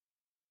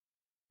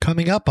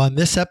Coming up on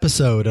this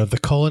episode of the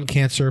Colon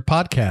Cancer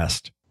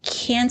Podcast.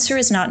 Cancer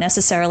is not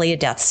necessarily a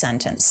death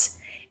sentence.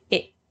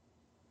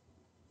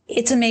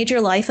 It's a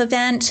major life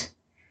event,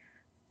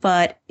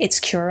 but it's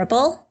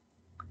curable.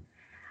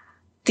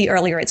 The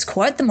earlier it's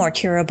caught, the more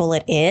curable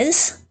it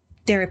is.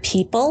 There are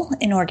people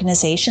and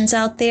organizations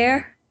out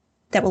there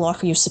that will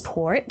offer you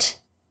support,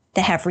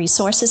 that have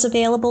resources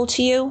available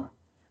to you,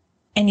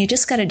 and you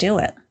just got to do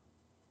it.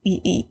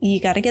 You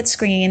got to get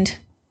screened.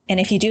 And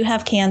if you do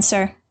have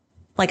cancer,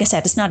 like I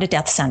said, it's not a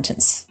death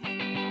sentence.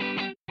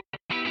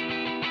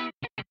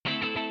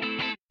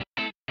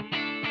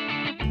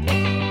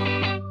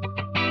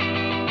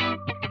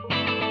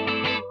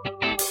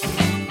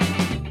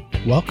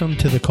 Welcome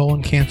to the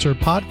Colon Cancer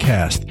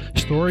Podcast,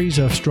 stories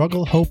of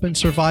struggle, hope, and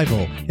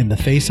survival in the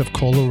face of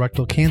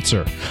colorectal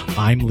cancer.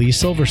 I'm Lee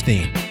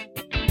Silverstein.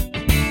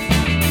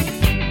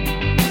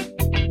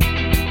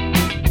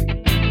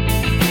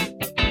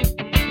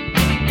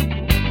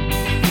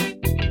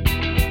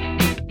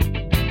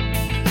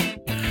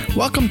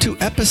 Welcome to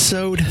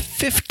episode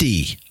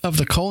 50 of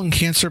the Colon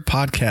Cancer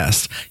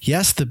Podcast.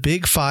 Yes, the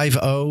big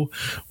 5-0,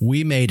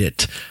 we made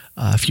it.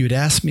 If you'd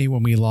asked me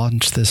when we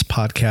launched this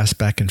podcast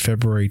back in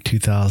February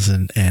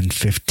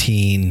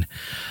 2015,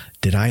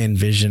 did I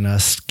envision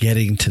us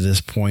getting to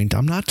this point?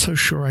 I'm not so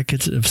sure I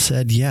could have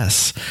said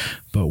yes,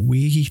 but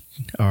we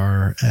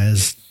are,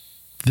 as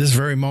this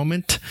very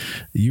moment,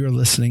 you're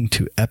listening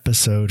to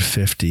episode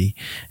 50,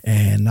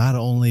 and not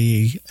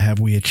only have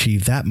we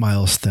achieved that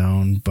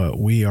milestone, but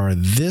we are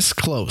this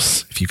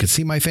close, if you could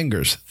see my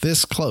fingers,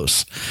 this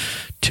close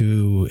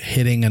to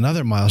hitting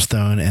another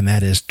milestone, and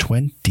that is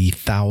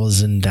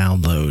 20,000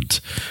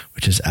 downloads,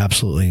 which is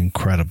absolutely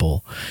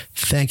incredible.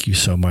 Thank you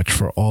so much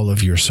for all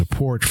of your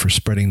support, for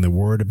spreading the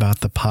word about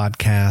the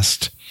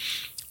podcast.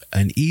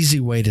 An easy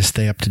way to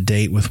stay up to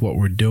date with what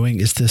we're doing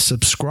is to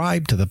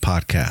subscribe to the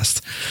podcast.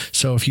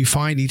 So if you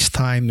find each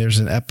time there's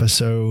an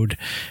episode,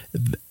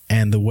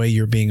 and the way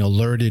you're being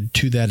alerted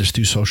to that is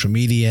through social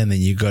media, and then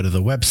you go to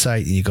the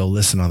website and you go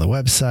listen on the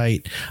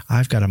website,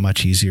 I've got a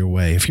much easier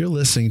way. If you're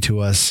listening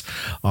to us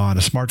on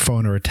a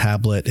smartphone or a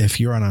tablet, if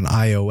you're on an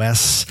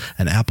iOS,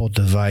 an Apple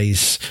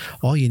device,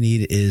 all you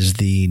need is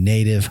the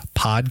native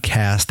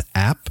podcast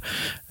app.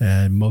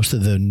 Most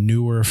of the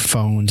newer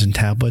phones and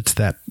tablets,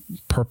 that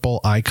purple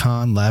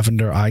icon,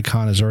 lavender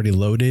icon is already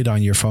loaded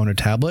on your phone or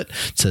tablet.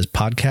 It says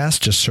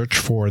podcast. Just search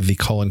for the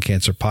Colon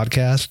Cancer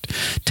Podcast,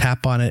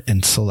 tap on it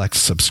and select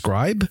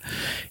subscribe.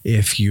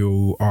 If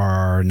you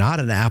are not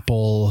an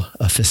Apple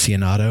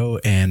aficionado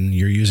and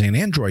you're using an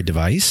Android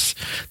device,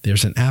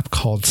 there's an app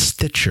called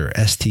Stitcher,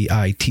 Stitcher.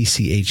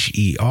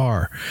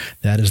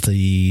 That is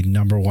the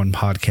number one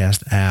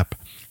podcast app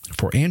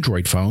for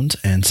Android phones,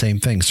 and same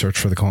thing, search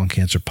for the Colon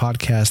Cancer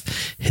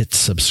Podcast, hit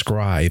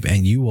subscribe,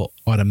 and you will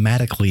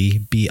automatically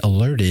be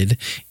alerted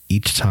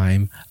each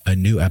time a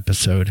new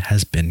episode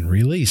has been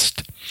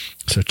released.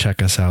 So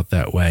check us out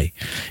that way.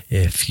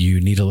 If you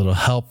need a little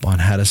help on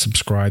how to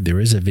subscribe, there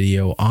is a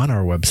video on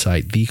our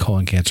website,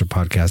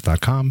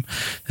 thecoloncancerpodcast.com,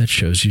 that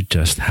shows you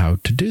just how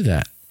to do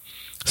that.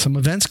 Some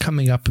events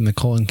coming up in the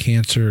colon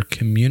cancer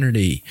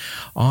community.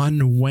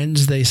 On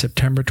Wednesday,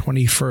 September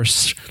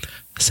 21st,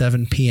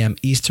 7 p.m.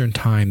 Eastern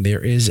Time,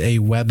 there is a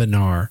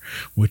webinar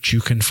which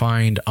you can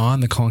find on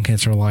the Colon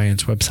Cancer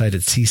Alliance website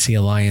at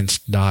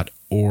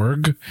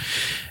ccalliance.org.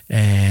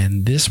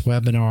 And this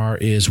webinar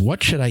is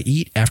What Should I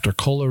Eat After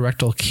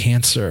Colorectal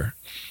Cancer?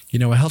 You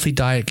know, a healthy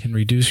diet can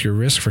reduce your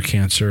risk for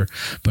cancer,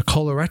 but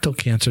colorectal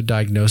cancer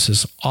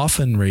diagnosis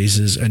often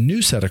raises a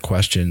new set of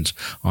questions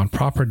on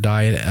proper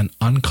diet and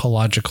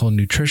oncological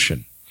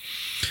nutrition.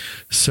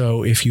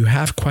 So if you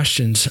have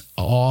questions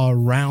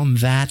around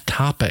that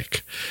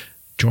topic,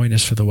 join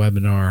us for the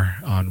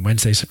webinar on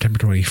Wednesday, September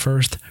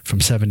 21st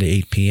from 7 to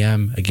 8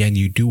 p.m. Again,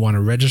 you do want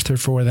to register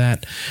for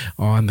that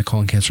on the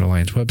Colon Cancer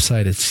Alliance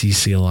website at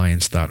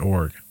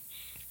ccalliance.org.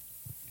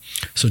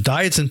 So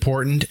diet's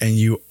important, and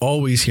you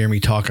always hear me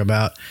talk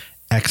about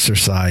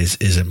exercise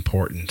is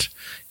important.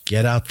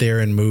 Get out there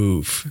and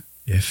move.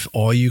 If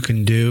all you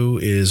can do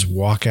is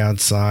walk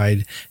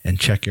outside and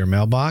check your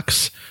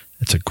mailbox,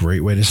 it's a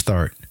great way to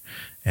start.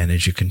 And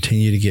as you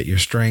continue to get your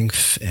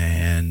strength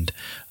and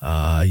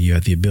you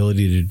have the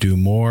ability to do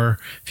more,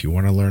 if you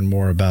want to learn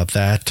more about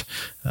that,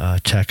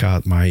 check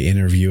out my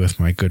interview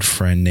with my good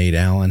friend Nate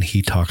Allen.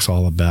 He talks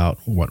all about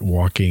what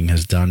walking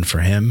has done for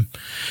him.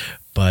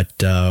 But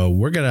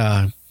we're going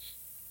to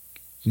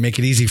make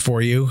it easy for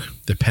you,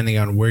 depending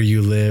on where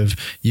you live.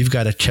 You've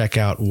got to check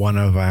out one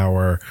of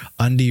our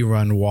Undie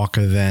Run Walk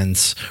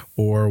events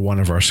or one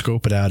of our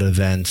Scope It Out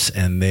events,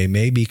 and they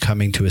may be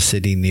coming to a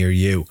city near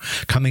you.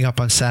 Coming up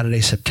on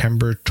Saturday,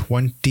 September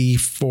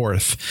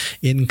 24th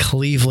in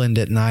Cleveland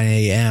at 9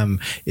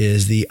 a.m.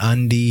 is the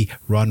Undie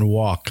Run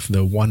Walk,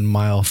 the 1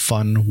 mile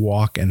fun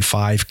walk and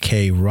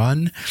 5K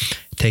run,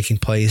 taking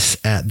place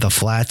at the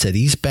Flats at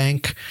East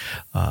Bank.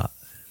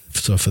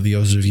 So for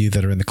those of you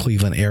that are in the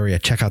Cleveland area,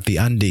 check out the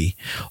Undie.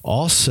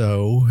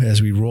 Also,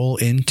 as we roll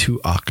into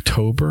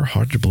October,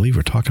 hard to believe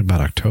we're talking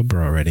about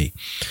October already,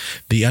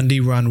 the Undie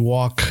Run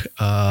Walk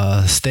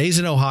stays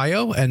in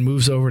Ohio and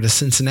moves over to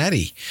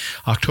Cincinnati.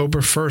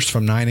 October 1st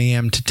from 9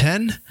 a.m. to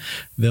 10.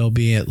 They'll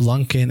be at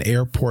Lunken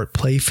Airport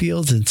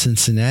Playfields in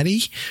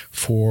Cincinnati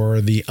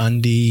for the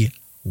Undie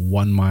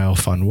 1 mile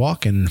fun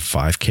walk and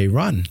 5K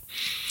run.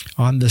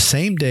 On the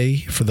same day,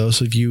 for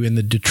those of you in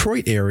the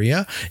Detroit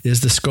area,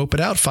 is the Scope It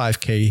Out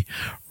 5K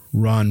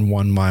run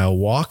 1 mile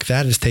walk.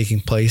 That is taking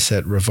place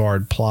at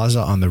Rivard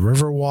Plaza on the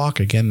Riverwalk.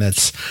 Again,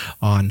 that's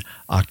on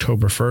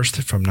October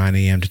 1st from 9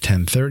 a.m. to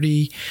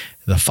 10:30.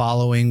 The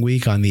following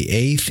week on the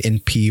 8th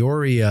in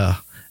Peoria,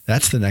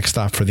 that's the next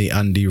stop for the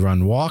Undie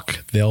Run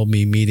Walk. They'll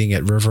be meeting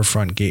at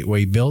Riverfront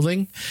Gateway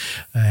Building.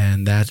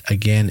 And that,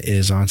 again,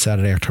 is on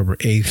Saturday, October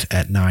 8th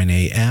at 9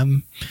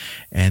 a.m.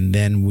 And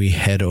then we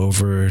head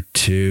over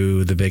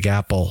to the Big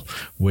Apple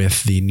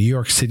with the New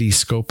York City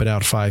Scope It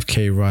Out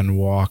 5K Run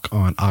Walk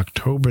on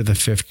October the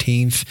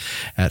 15th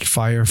at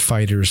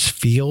Firefighters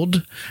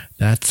Field.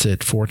 That's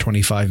at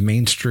 425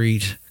 Main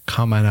Street.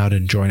 Come on out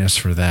and join us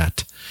for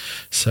that.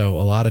 So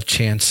a lot of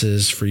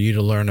chances for you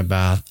to learn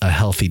about a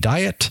healthy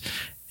diet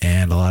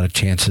and a lot of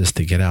chances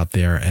to get out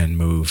there and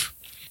move.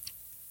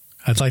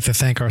 I'd like to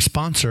thank our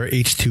sponsor,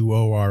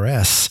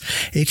 H2ORS.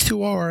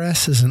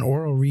 H2ORS is an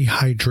oral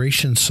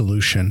rehydration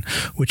solution,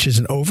 which is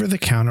an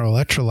over-the-counter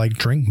electrolyte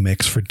drink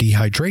mix for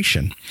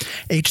dehydration.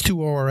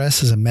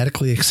 H2ORS is a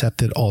medically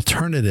accepted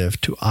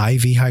alternative to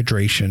IV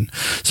hydration.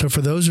 So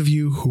for those of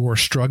you who are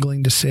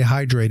struggling to stay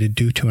hydrated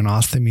due to an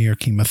ostomy or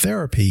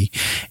chemotherapy,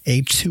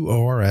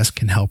 H2ORS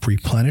can help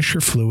replenish your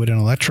fluid and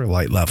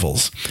electrolyte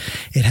levels.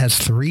 It has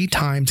 3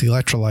 times the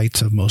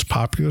electrolytes of most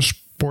popular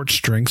sports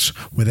drinks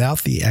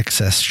without the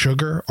excess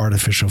sugar,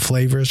 artificial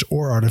flavors,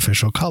 or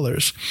artificial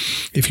colors.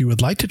 If you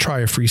would like to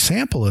try a free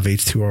sample of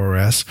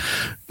H2ORS,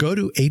 go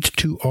to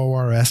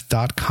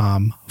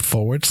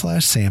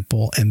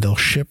h2ors.com/sample and they'll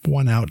ship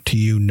one out to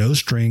you, no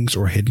strings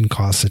or hidden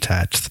costs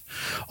attached.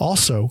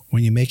 Also,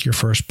 when you make your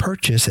first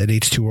purchase at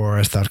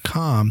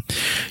h2ors.com,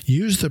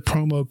 use the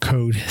promo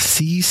code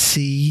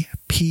CCPOD,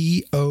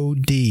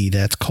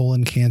 that's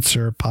Colon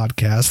Cancer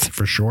Podcast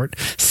for short,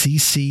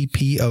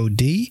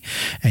 CCPOD,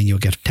 and you'll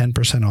get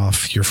 10%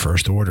 off your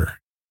first order.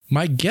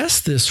 My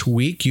guest this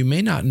week, you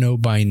may not know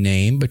by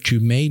name, but you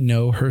may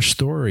know her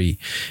story.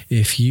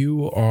 If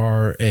you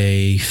are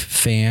a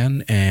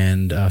fan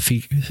and a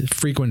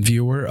frequent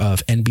viewer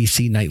of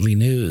NBC Nightly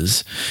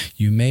News,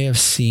 you may have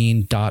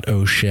seen Dot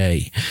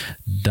O'Shea.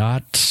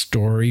 Dot's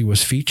story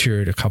was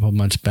featured a couple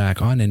months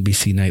back on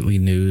NBC Nightly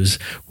News,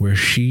 where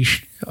she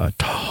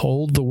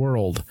told the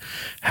world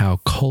how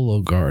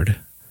Cologuard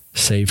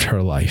saved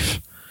her life.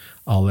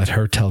 I'll let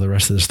her tell the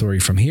rest of the story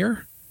from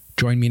here.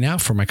 Join me now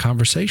for my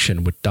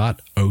conversation with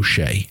Dot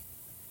O'Shea.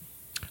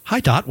 Hi,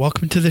 Dot.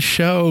 Welcome to the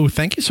show.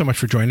 Thank you so much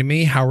for joining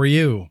me. How are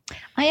you?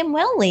 I am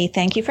well, Lee.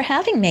 Thank you for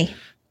having me.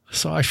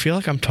 So I feel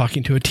like I'm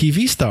talking to a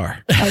TV star.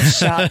 Oh,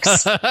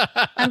 shucks.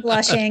 I'm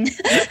blushing.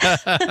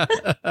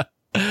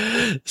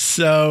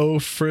 So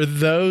for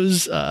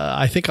those,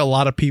 I think a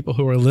lot of people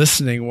who are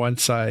listening,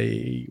 once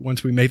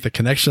we make the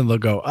connection, they'll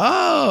go,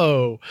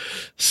 oh.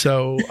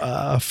 So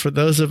for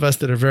those of us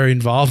that are very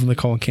involved in the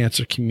colon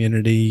cancer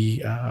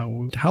community,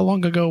 how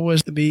long ago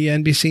was the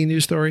NBC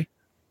News story?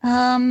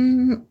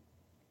 2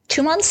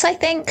 months, I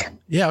think.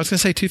 Yeah, I was going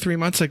to say 2-3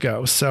 months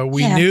ago. So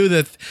we knew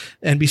that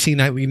NBC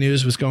Nightly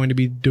News was going to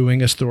be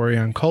doing a story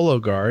on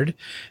Cologuard,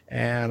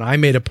 and I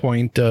made a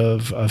point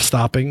of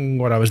stopping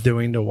what I was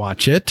doing to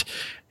watch it.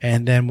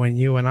 And then when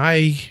you and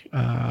I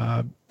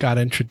got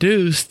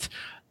introduced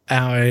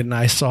and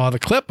I saw the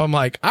clip, I'm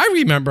like, I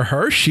remember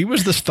her. She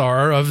was the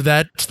star of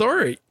that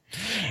story.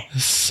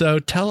 So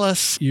tell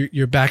us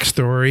your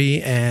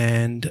backstory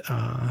and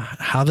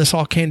how this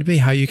all came to be,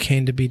 how you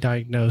came to be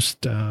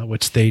diagnosed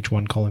with stage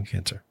 1 colon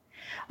cancer.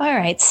 All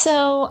right.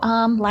 So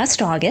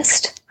last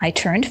August, I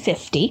turned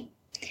 50.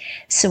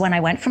 So when I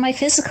went for my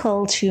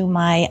physical to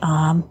my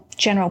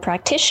general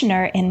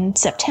practitioner in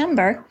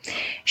September,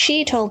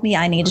 she told me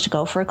I needed to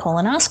go for a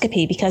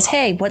colonoscopy because,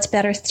 hey, what's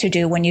better to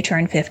do when you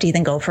turn 50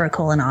 than go for a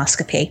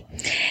colonoscopy?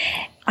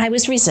 I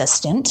was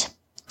resistant.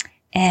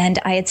 And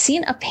I had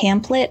seen a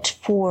pamphlet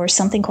for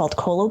something called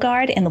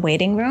Cologuard in the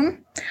waiting room.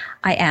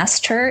 I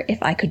asked her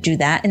if I could do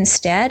that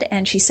instead,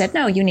 and she said,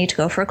 no, you need to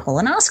go for a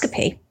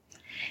colonoscopy.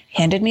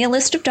 Handed me a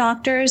list of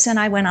doctors, and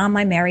I went on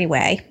my merry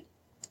way.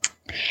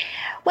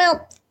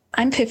 Well,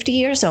 I'm 50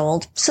 years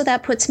old, so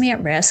that puts me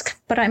at risk,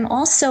 but I'm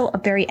also a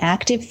very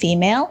active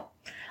female.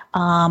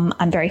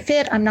 I'm very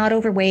fit. I'm not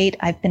overweight.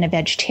 I've been a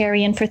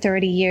vegetarian for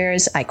 30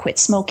 years. I quit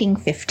smoking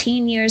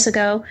 15 years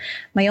ago.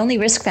 My only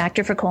risk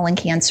factor for colon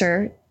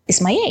cancer is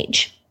my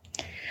age.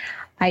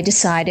 I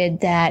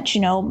decided that,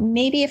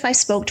 maybe if I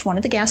spoke to one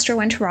of the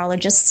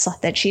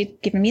gastroenterologists that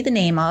she'd given me the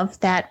name of,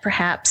 that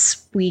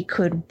perhaps we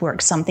could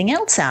work something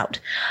else out.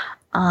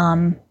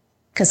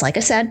 Because like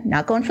I said,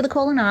 not going for the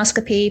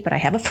colonoscopy, but I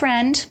have a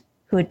friend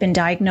who had been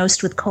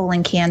diagnosed with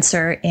colon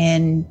cancer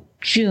in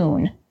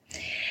June.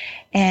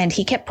 And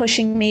he kept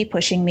pushing me.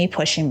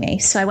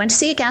 So I went to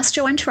see a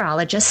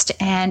gastroenterologist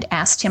and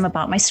asked him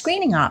about my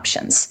screening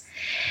options.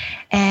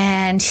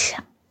 And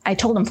I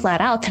told him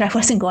flat out that I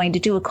wasn't going to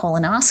do a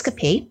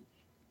colonoscopy.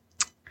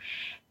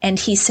 And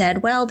he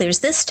said, well, there's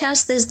this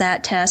test, there's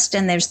that test,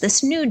 and there's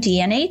this new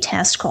DNA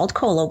test called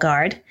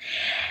Cologuard.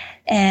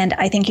 And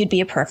I think you'd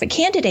be a perfect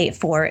candidate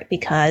for it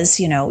because,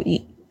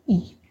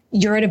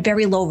 you're at a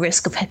very low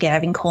risk of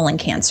having colon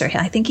cancer.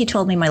 I think he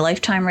told me my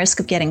lifetime risk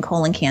of getting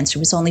colon cancer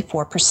was only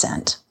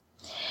 4%.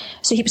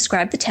 So he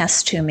prescribed the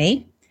test to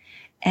me.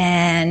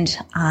 And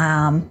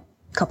a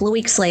couple of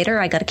weeks later,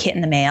 I got a kit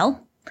in the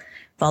mail,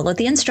 followed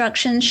the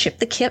instructions,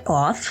 shipped the kit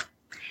off.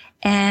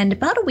 And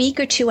about a week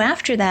or two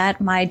after that,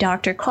 my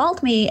doctor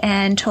called me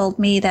and told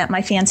me that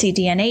my fancy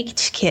DNA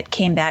kit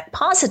came back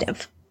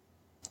positive.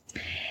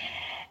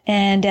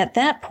 And at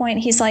that point,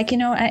 he's like,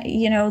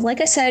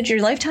 like I said,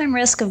 your lifetime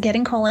risk of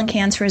getting colon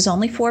cancer is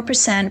only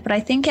 4%. But I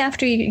think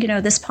after,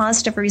 this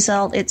positive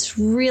result, it's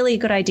really a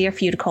good idea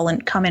for you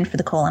to come in for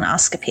the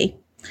colonoscopy.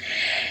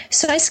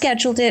 So I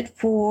scheduled it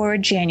for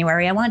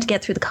January. I wanted to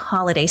get through the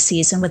holiday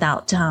season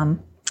without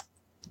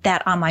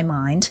that on my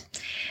mind.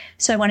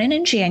 So I went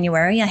in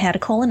January. I had a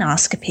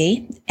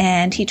colonoscopy,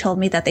 and he told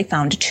me that they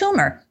found a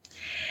tumor.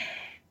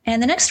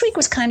 And the next week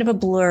was kind of a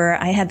blur.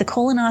 I had the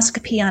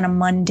colonoscopy on a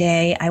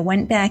Monday. I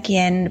went back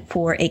in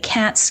for a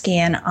CAT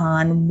scan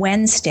on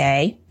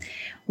Wednesday,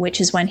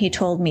 which is when he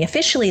told me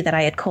officially that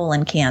I had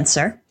colon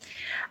cancer.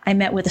 I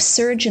met with a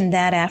surgeon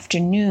that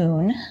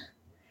afternoon.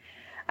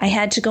 I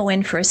had to go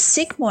in for a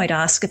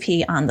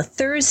sigmoidoscopy on the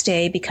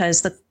Thursday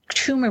because the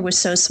tumor was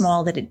so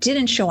small that it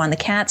didn't show on the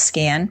CAT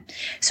scan.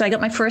 So I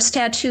got my first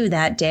tattoo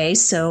that day.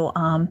 So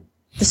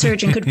the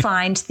surgeon could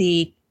find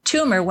the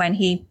tumor when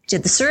he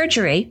did the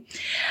surgery.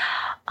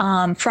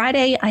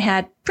 Friday, I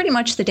had pretty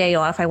much the day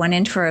off. I went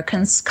in for a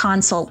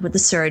consult with the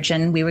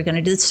surgeon. We were going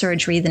to do the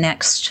surgery the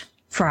next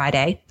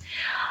Friday.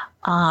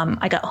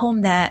 I got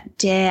home that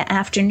day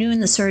afternoon.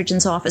 The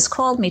surgeon's office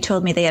called me,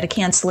 told me they had a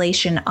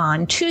cancellation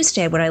on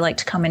Tuesday. Would I like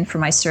to come in for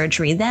my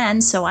surgery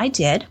then? So I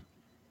did.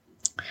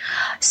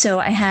 So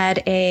I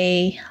had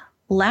a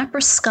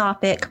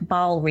laparoscopic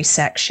bowel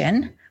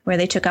resection where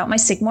they took out my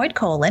sigmoid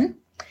colon.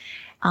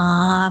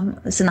 I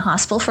was in the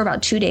hospital for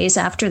about 2 days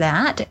after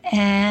that,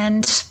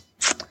 and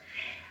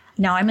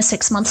now I'm a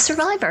 6-month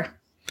survivor.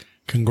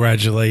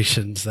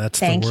 Congratulations. That's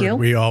the word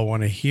we all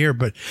want to hear.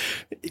 But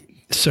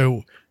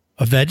so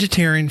a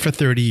vegetarian for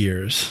 30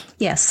 years.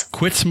 Yes.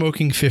 Quit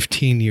smoking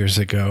 15 years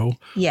ago.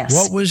 Yes.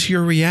 What was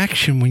your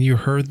reaction when you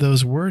heard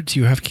those words,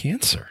 you have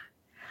cancer?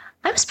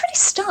 I was pretty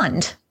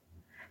stunned.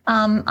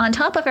 On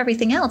top of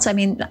everything else, I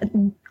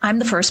mean, I'm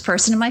the first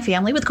person in my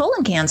family with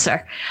colon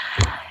cancer.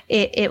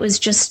 It was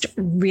just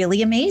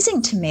really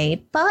amazing to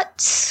me.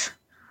 But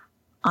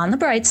on the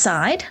bright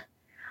side,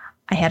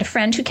 I had a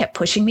friend who kept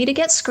pushing me to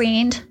get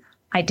screened.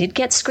 I did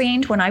get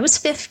screened when I was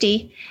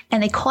 50,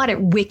 and they caught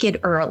it wicked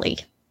early.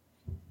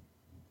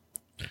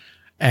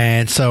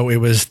 And so it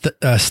was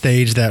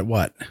staged at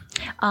what?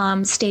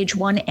 Stage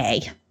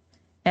 1A.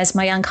 As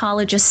my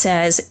oncologist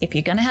says, if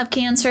you're going to have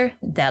cancer,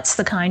 that's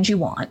the kind you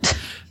want.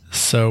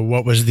 So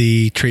what was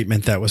the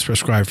treatment that was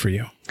prescribed for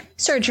you?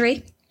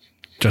 Surgery.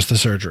 Just the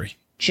surgery?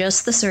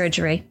 Just the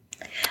surgery.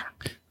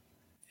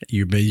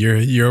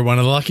 You're one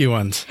of the lucky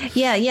ones.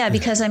 Yeah,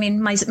 because I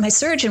mean, my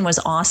surgeon was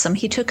awesome.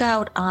 He took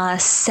out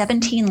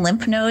 17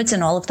 lymph nodes,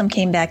 and all of them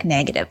came back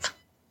negative.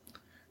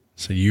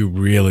 So you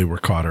really were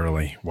caught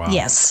early. Wow.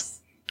 Yes.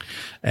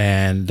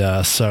 And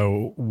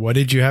so what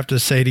did you have to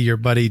say to your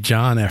buddy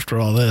John after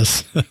all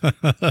this?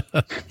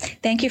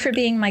 Thank you for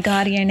being my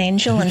guardian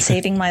angel and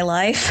saving my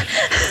life.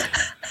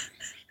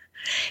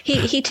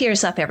 He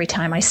tears up every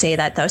time I say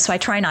that, though, so I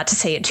try not to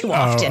say it too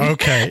often. Oh,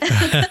 okay.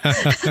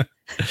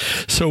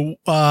 So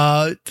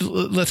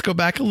let's go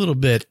back a little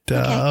bit.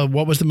 Okay.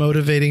 What was the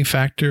motivating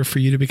factor for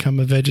you to become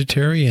a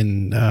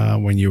vegetarian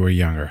when you were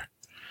younger?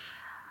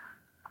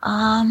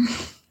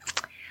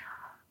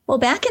 Well,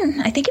 back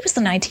in, I think it was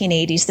the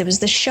 1980s, there was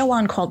this show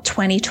on called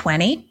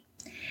 2020,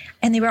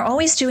 and they were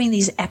always doing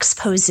these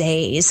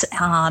exposés.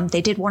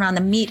 They did one on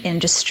the meat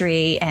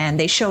industry, and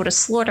they showed a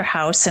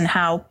slaughterhouse and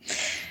how,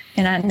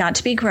 and not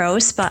to be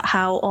gross, but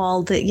how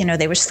all the,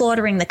 they were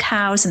slaughtering the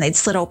cows, and they'd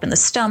slit open the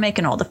stomach,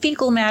 and all the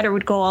fecal matter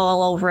would go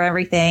all over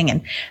everything,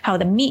 and how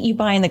the meat you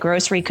buy in the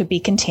grocery could be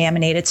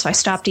contaminated. So I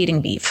stopped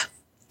eating beef.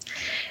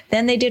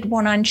 Then they did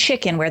one on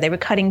chicken where they were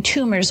cutting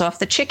tumors off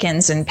the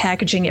chickens and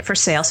packaging it for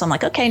sale. So I'm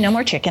like, okay, no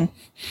more chicken.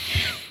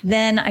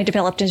 Then I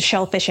developed a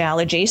shellfish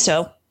allergy.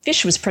 So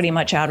fish was pretty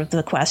much out of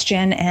the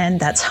question. And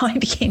that's how I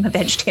became a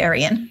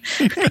vegetarian.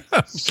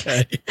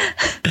 Okay.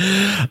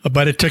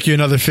 But it took you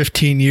another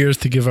 15 years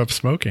to give up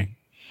smoking.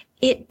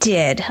 It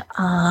did.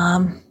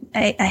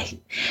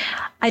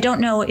 I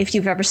don't know if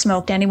you've ever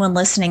smoked. Anyone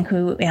listening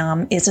who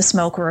is a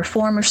smoker or a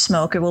former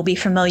smoker will be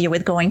familiar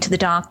with going to the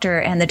doctor,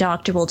 and the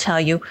doctor will tell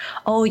you,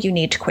 oh, you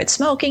need to quit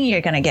smoking. You're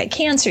going to get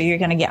cancer. You're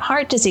going to get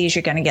heart disease.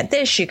 You're going to get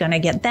this. You're going to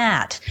get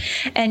that.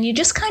 And you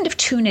just kind of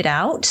tune it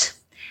out.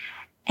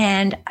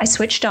 And I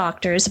switched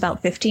doctors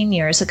about 15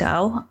 years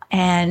ago,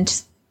 and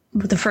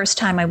the first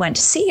time I went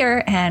to see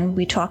her and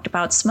we talked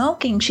about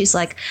smoking, she's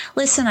like,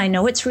 listen, I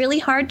know it's really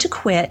hard to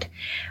quit,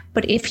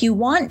 but if you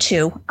want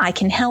to, I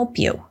can help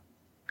you.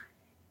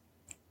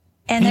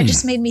 And that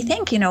just made me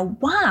think,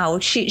 wow,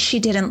 she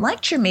didn't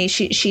lecture me.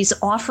 She's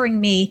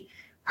offering me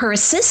her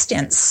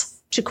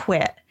assistance to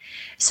quit.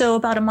 So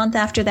about a month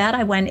after that,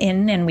 I went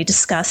in and we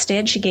discussed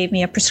it. She gave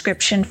me a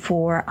prescription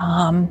for,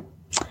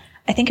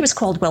 I think it was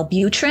called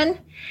Wellbutrin.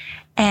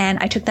 And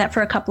I took that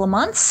for a couple of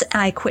months.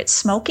 I quit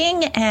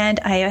smoking and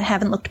I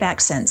haven't looked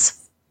back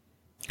since.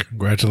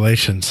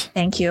 Congratulations.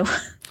 Thank you.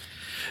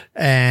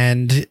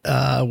 And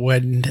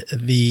when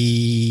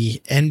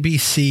the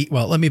NBC,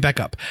 well, let me back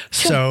up.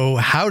 Sure.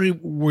 So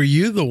were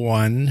you the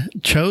one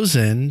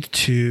chosen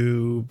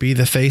to be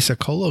the face of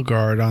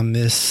Cologuard on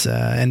this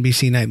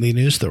NBC Nightly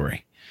News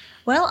story?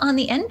 Well, on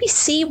the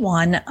NBC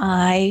one,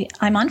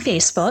 I'm on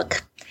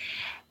Facebook.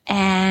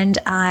 And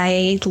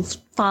I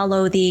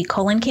follow the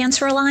Colon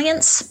Cancer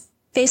Alliance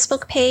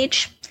Facebook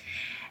page.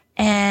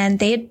 And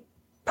they had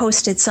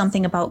posted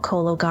something about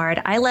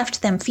Cologuard. I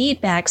left them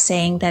feedback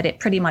saying that it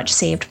pretty much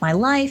saved my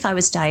life. I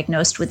was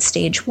diagnosed with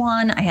stage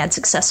 1. I had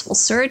successful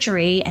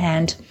surgery,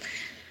 and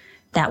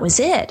that was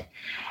it.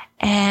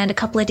 And a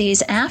couple of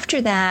days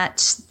after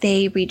that,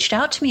 they reached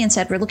out to me and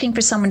said, we're looking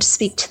for someone to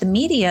speak to the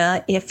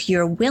media. If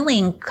you're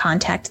willing,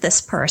 contact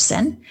this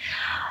person.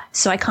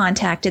 So I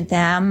contacted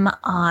them.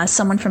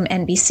 Someone from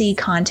NBC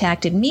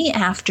contacted me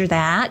after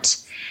that.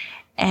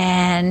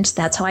 And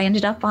that's how I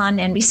ended up on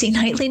NBC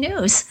Nightly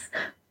News.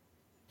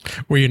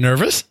 Were you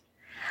nervous?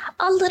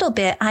 A little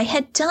bit. I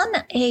had done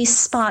a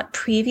spot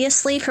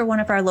previously for one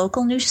of our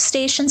local news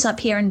stations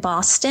up here in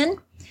Boston.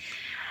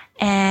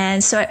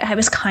 And so I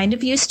was kind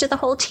of used to the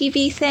whole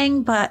TV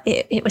thing, but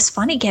it was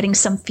funny getting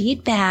some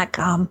feedback.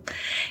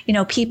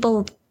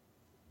 People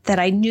that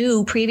I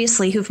knew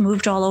previously who've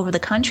moved all over the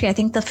country. I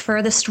think the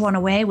furthest one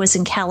away was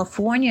in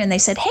California, and they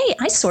said, hey,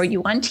 I saw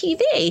you on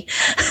TV.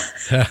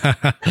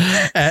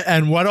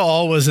 And what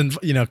all was in,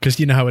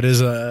 because you know how it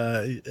is,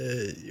 I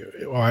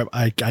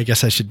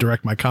guess I should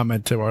direct my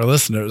comment to our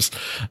listeners.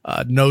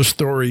 No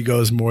story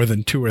goes more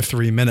than 2 or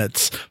 3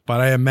 minutes,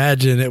 but I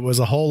imagine it was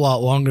a whole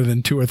lot longer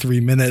than 2 or 3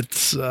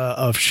 minutes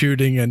of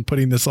shooting and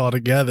putting this all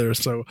together.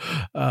 So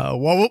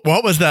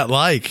what was that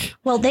like?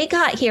 Well, they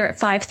got here at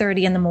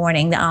 5:30 in the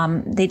morning.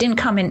 They didn't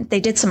come in. They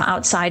did some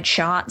outside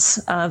shots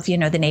of, the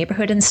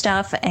neighborhood and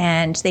stuff.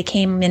 And they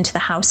came into the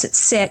house at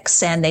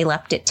 6 and they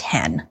left at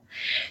 10.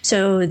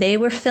 So they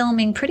were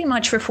filming pretty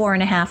much for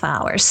 4.5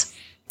 hours.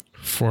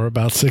 For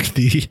about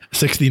 60,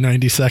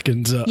 90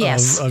 seconds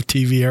yes. of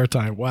TV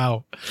airtime.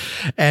 Wow.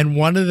 And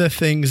one of the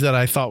things that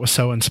I thought was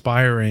so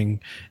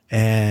inspiring,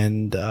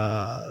 and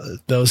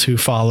those who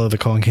follow the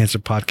Colon Cancer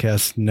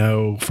Podcast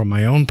know from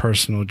my own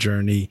personal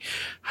journey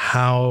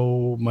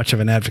how much of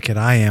an advocate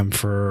I am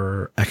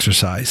for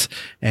exercise.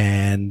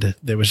 And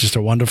there was just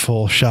a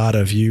wonderful shot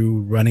of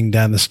you running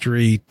down the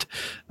street,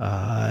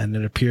 and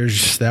it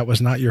appears that was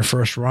not your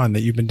first run,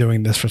 that you've been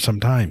doing this for some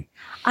time.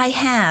 I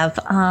have.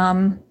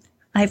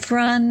 I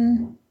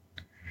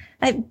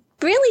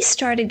really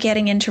started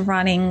getting into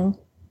running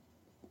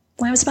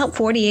when I was about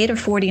 48 or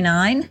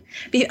 49.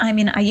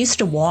 I used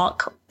to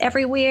walk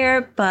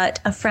everywhere, but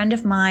a friend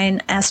of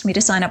mine asked me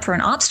to sign up for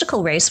an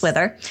obstacle race with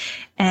her,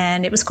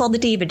 and it was called the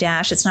Diva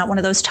Dash. It's not one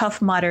of those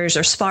Tough Mudders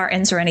or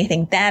Spartans or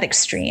anything that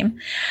extreme,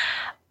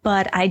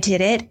 but I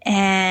did it,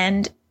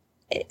 and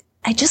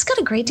I just got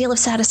a great deal of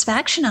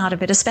satisfaction out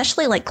of it,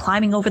 especially like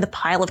climbing over the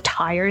pile of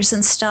tires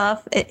and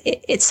stuff.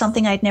 It's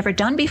something I'd never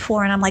done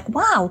before. And I'm like,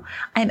 wow,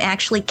 I'm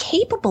actually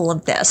capable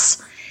of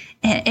this.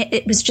 And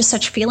it was just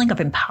such a feeling of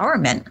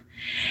empowerment.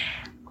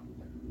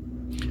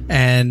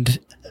 And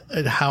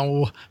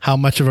how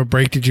much of a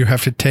break did you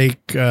have to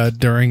take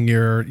during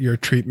your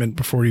treatment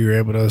before you were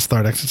able to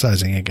start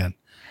exercising again?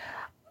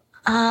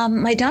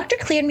 My doctor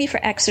cleared me for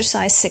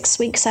exercise 6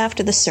 weeks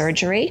after the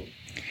surgery.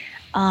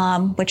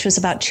 Which was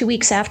about 2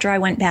 weeks after I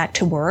went back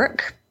to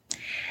work.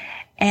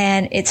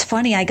 And it's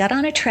funny, I got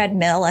on a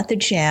treadmill at the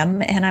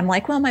gym and I'm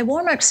like, well, my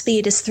warm-up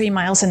speed is 3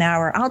 miles an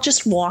hour. I'll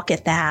just walk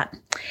at that.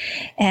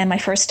 And my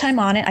first time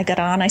on it,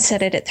 I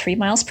set it at 3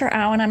 miles per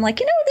hour. And I'm like,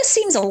 this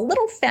seems a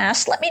little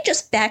fast. Let me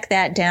just back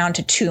that down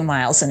to 2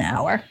 miles an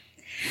hour.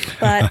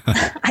 But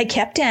I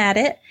kept at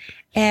it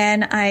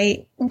and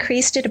I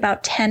increased it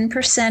about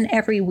 10%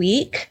 every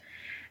week.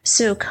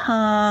 So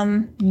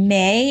come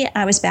May,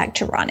 I was back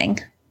to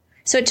running.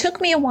 So it took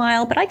me a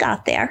while, but I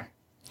got there.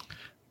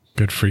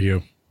 Good for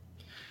you.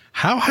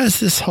 How has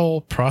this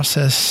whole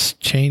process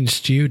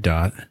changed you,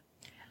 Dot?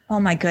 Oh,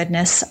 my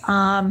goodness.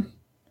 Well,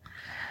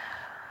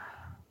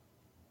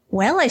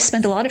 I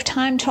spend a lot of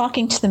time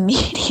talking to the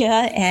media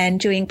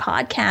and doing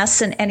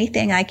podcasts and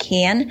anything I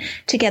can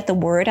to get the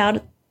word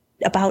out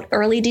about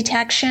early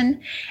detection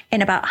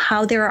and about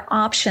how there are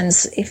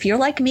options. If you're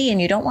like me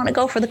and you don't want to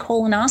go for the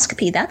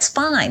colonoscopy, that's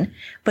fine,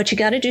 but you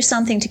got to do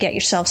something to get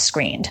yourself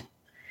screened.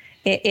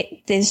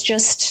 There's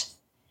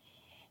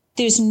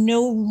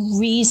no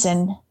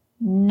reason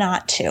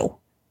not to.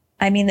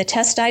 The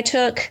test I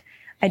took,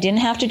 I didn't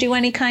have to do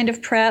any kind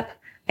of prep.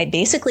 I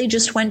basically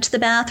just went to the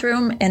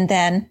bathroom and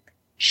then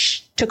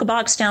took a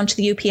box down to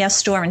the UPS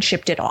store and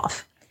shipped it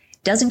off.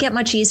 Doesn't get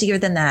much easier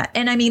than that.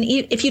 And I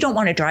mean, if you don't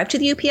want to drive to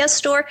the UPS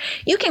store,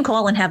 you can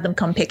call and have them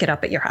come pick it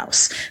up at your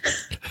house.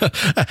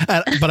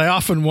 But I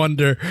often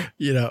wonder,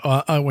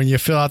 when you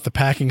fill out the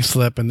packing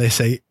slip and they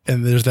say,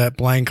 and there's that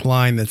blank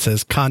line that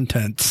says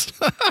contents.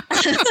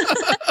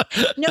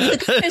 No, the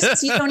good news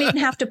is you don't even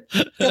have to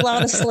fill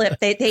out a slip.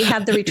 They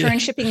have the return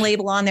shipping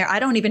label on there. I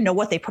don't even know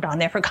what they put on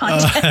there for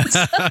contents.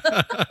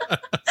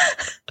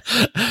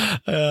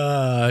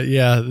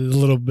 Yeah, a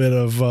little bit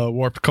of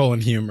warped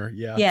colon humor.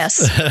 Yeah.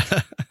 Yes.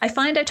 I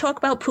find I talk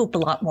about poop a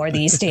lot more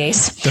these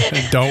days.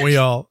 Don't we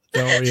all?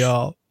 Don't we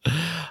all?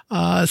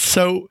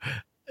 So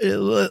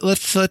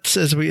let's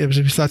as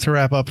we start to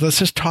wrap up, let's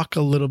just talk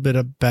a little bit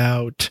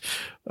about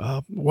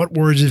what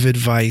words of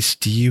advice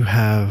do you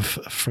have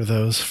for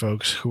those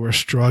folks who are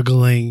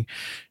struggling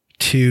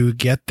to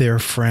get their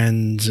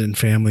friends and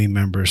family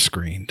members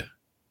screened?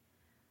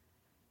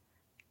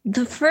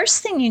 The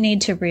first thing you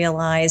need to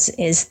realize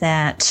is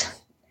that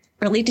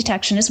early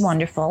detection is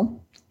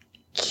wonderful.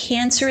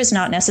 Cancer is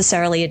not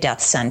necessarily a death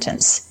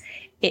sentence.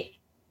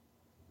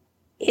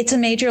 It's a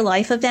major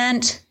life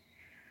event,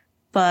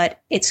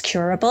 but it's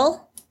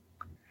curable.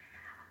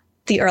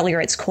 The earlier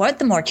it's caught,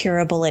 the more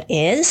curable it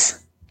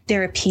is.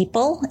 There are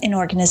people and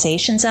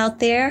organizations out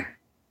there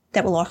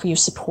that will offer you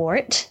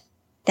support,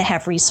 that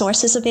have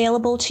resources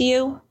available to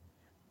you,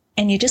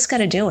 and you just got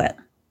to do it.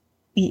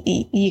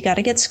 You got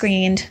to get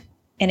screened.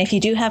 And if you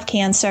do have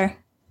cancer,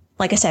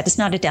 like I said, it's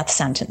not a death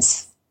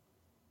sentence.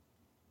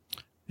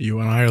 You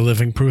and I are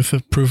living proof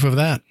of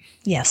that.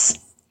 Yes.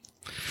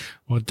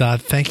 Well,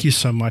 Dot, thank you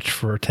so much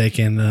for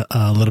taking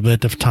a little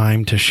bit of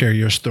time to share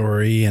your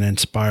story and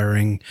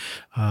inspiring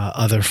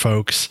other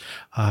folks.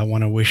 I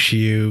want to wish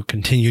you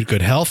continued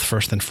good health,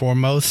 first and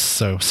foremost.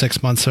 So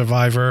 6-month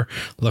survivor.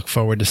 Look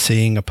forward to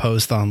seeing a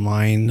post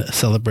online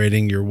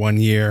celebrating your 1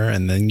 year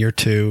and then your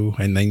 2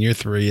 and then your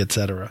 3,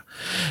 etc.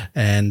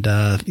 And,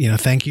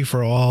 thank you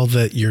for all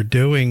that you're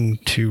doing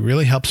to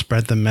really help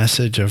spread the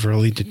message of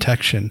early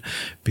detection,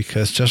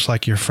 because just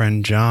like your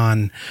friend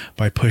John,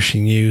 by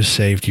pushing you,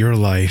 saved your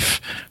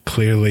life.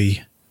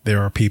 Clearly,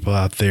 there are people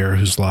out there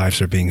whose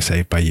lives are being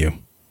saved by you.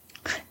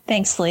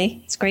 Thanks,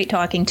 Lee. It's great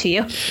talking to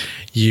you.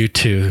 You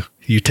too.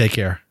 You take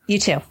care. You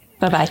too.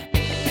 Bye-bye.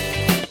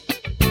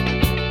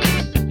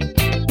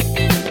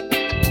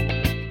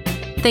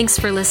 Thanks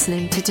for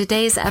listening to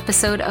today's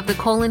episode of the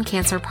Colon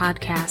Cancer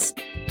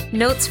Podcast.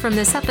 Notes from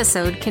this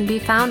episode can be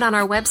found on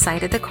our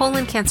website at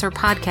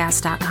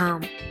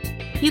thecoloncancerpodcast.com.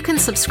 You can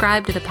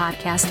subscribe to the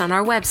podcast on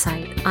our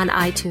website, on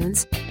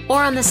iTunes,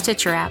 or on the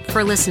Stitcher app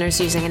for listeners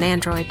using an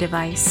Android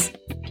device.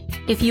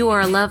 If you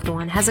or a loved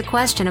one has a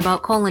question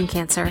about colon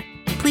cancer,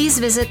 please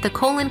visit the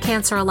Colon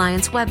Cancer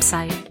Alliance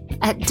website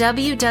at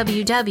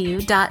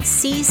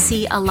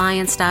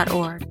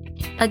www.ccalliance.org.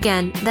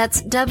 Again,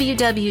 that's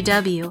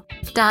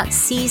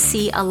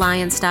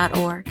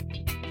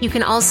www.ccalliance.org. You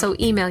can also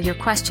email your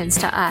questions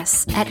to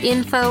us at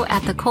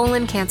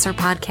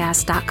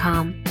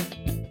info@thecoloncancerpodcast.com.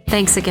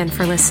 Thanks again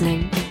for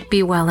listening.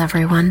 Be well,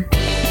 everyone.